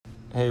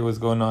Hey, what's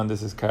going on?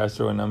 This is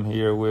Castro, and I'm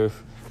here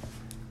with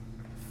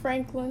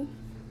Franklin.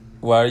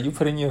 Why are you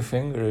putting your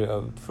finger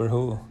up for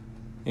who?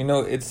 You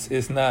know,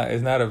 it's not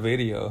a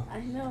video.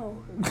 I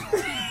know.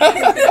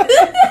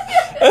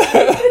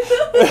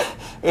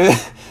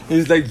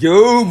 He's like,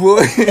 yo,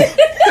 boy.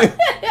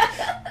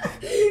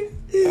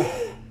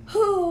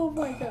 Oh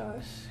my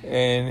gosh.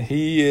 And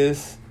he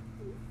is.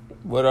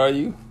 What are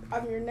you?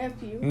 I'm your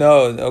nephew.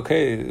 No,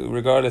 okay.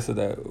 Regardless of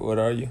that, what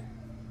are you?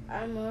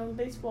 I'm a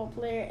baseball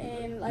player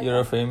and You're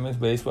a famous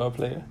baseball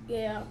player?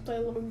 Yeah, I play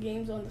little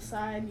games on the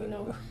side,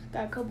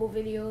 Got a couple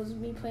videos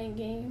of me playing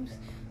games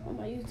on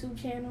my YouTube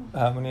channel.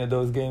 How many of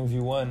those games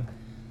you won?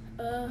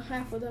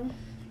 Half of them.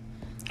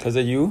 Because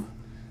of you?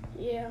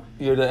 Yeah.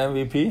 You're the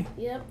MVP?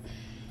 Yep.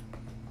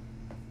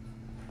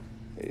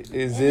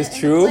 Is this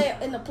true?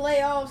 In the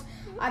playoffs,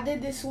 I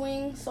did this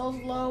swing so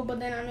slow, but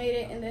then I made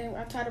it, and then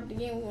I tied up the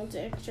game. We went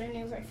to extra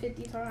innings like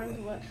 50 times,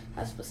 but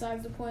that's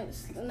besides the point.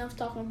 It's enough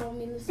talking about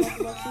me. Let's talk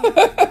about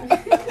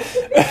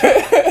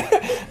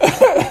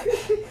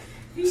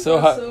you. So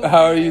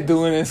how are you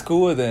doing in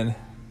school then?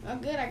 I'm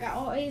good. I got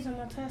all A's on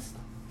my test.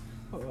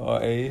 All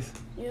A's?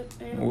 Yep.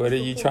 What are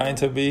you trying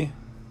to be?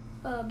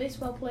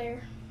 Baseball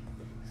player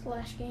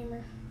 /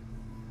 gamer.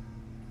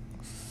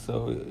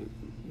 So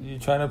you're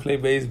trying to play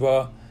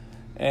baseball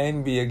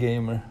and be a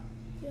gamer.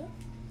 Yep.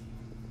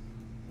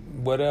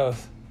 What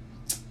else?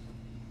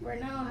 Right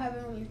now, I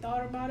haven't really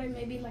thought about it.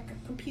 Maybe like a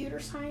computer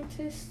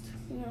scientist.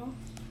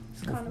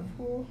 It's kind of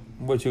cool.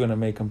 What, you gonna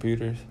make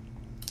computers?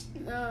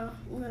 I'm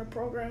gonna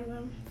program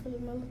them for the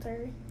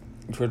military.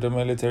 For the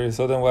military?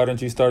 So then why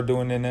don't you start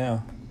doing it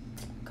now?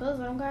 Because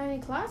I don't got any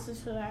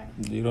classes for that.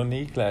 You don't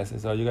need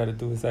classes. All you gotta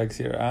do is ask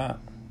your aunt.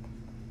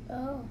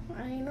 Oh,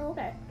 I didn't know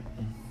that.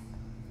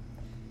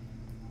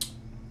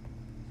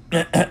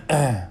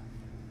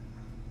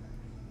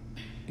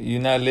 You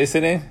not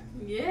listening?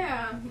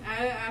 Yeah,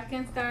 I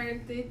can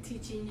start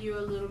teaching you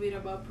a little bit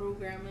about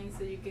programming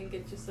so you can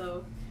get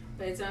yourself.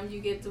 By the time you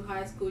get to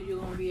high school, you're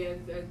gonna be a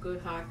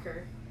good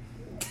hacker,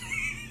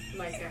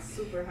 like a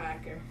super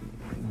hacker.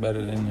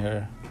 Better than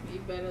her.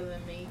 You're better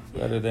than me.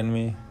 Better than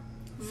me.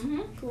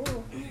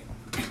 Cool.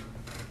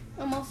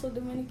 I'm also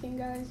Dominican,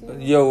 guys.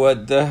 Yo,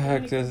 what the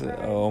heck is it?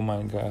 Oh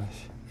my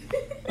gosh.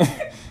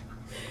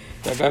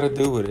 That got to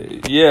do with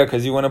it. Yeah,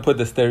 because you want to put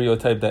the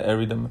stereotype that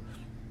every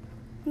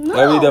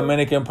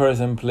Dominican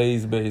person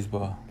plays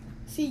baseball.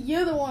 See,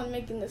 you're the one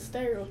making the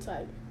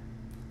stereotype,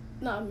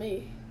 not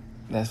me.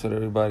 That's what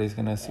everybody's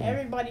going to say.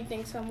 Everybody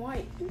thinks I'm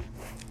white.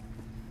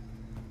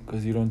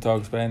 Because you don't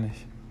talk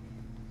Spanish.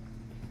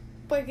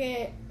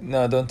 Porque...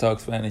 No, don't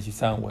talk Spanish. You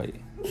sound white.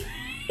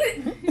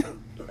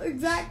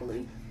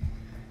 Exactly.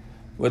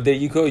 Well, there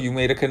you go. You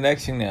made a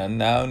connection now.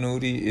 Now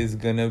Nudie is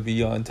going to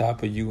be on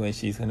top of you and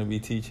she's going to be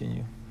teaching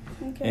you.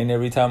 Okay. And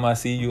every time I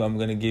see you, I'm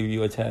going to give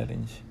you a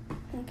challenge.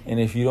 Okay.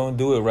 And if you don't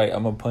do it right,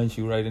 I'm going to punch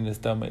you right in the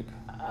stomach.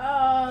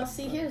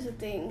 See, here's the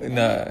thing.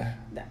 Nah.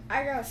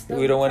 I got stuff.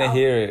 We don't want to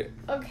hear it.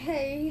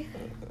 Okay.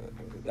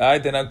 All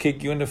right, then I'll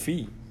kick you in the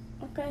feet.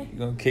 Okay. You're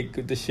going to kick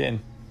with the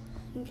shin.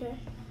 Okay.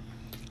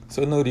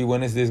 So, Nudie,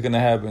 when is this going to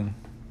happen?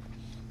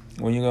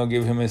 When you going to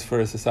give him his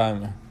first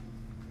assignment?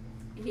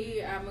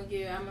 I'm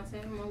gonna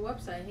send him a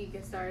website. He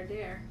can start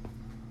there.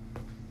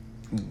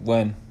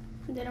 When?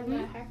 Then I'm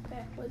gonna hack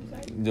that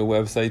website. The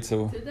website,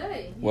 so...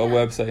 Today. What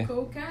website?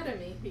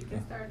 Codecademy. He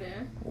can start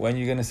there. When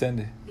you going to send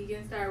it? He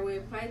can start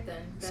with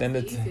Python. That's Send the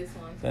it easiest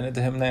one. Send it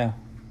to him now.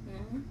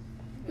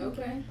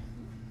 Okay.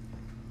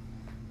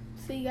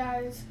 See,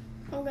 guys,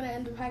 I'm gonna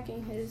end up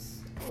hacking his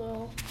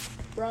little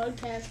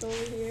broadcast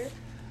over here.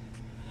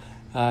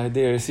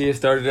 There. See, it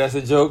started as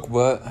a joke,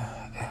 but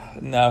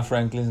now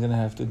Franklin's going to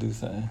have to do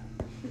something.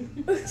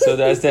 So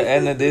that's the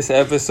end of this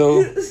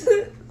episode.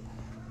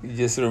 You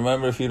just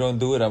remember, if you don't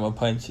do it, I'm going to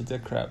punch you the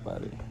crap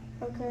out of you.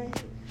 Okay.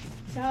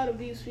 It's how to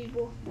abuse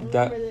people.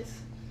 Remember this.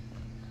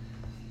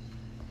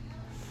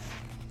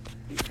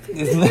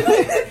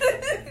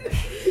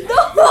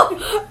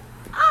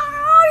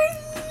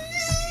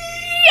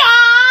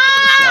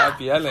 Stop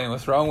yelling.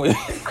 What's wrong with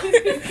you?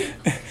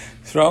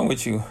 What's wrong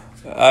with you?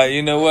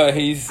 You know what?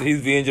 He's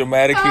being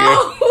dramatic here.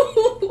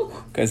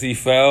 Because he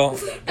fell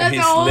and he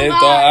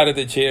slipped out of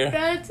the chair.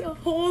 That's a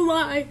whole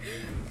lie.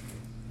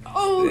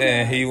 Oh,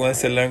 and he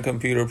wants to learn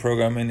computer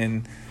programming,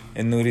 and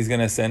Nudie's going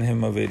to send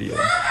him a video.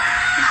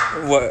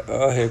 What?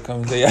 Oh, here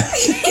comes Dayani.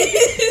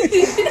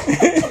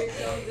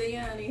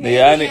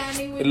 Dayani,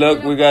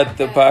 look, we got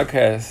the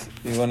podcast.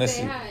 You want to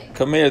see? Hi.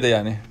 Come here,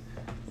 Dayani.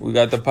 We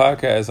got the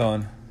podcast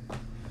on.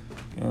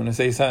 You want to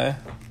say something?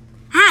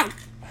 Hi.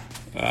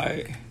 All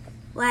right.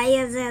 Why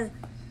is it?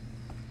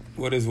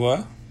 What is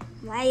what?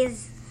 Why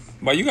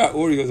you got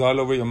Oreos all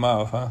over your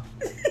mouth, huh?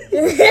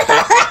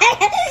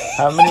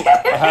 How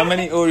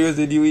many Oreos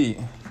did you eat?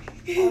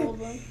 all of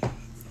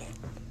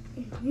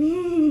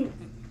them.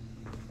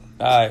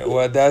 Alright,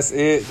 well, that's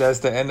it. That's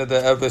the end of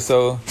the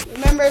episode.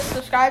 Remember,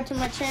 subscribe to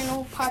my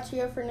channel,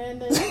 Patria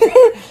Fernandez.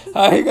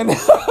 How he gonna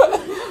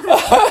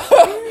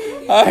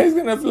how he's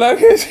gonna plug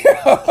his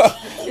show?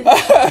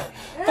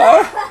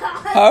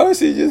 How is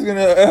he just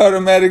gonna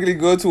automatically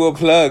go to a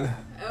plug?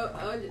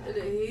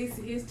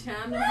 His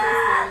channel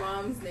has my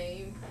mom's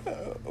name.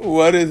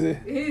 What is it?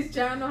 His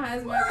channel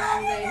has my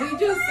mom's name. He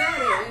just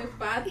said it.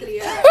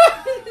 Patria.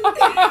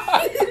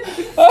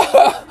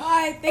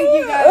 Alright, thank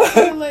you guys.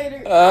 See you later.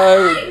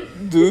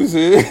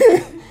 Deuces.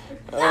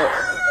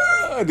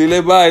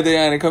 Dile bye,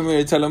 Diana. Come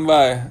here. Tell him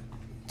bye.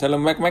 Tell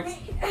him Mac.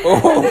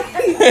 Oh.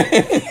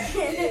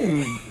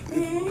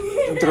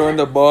 Throwing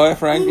the boy,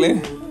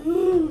 Franklin.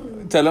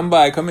 Tell him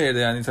bye. Come here,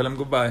 Diana. Tell him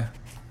goodbye.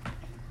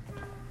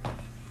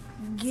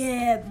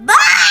 Goodbye.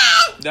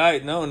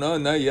 Alright, no,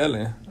 not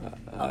yelling.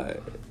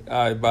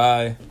 Alright,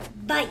 bye.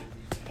 Bye.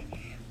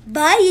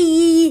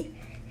 Bye.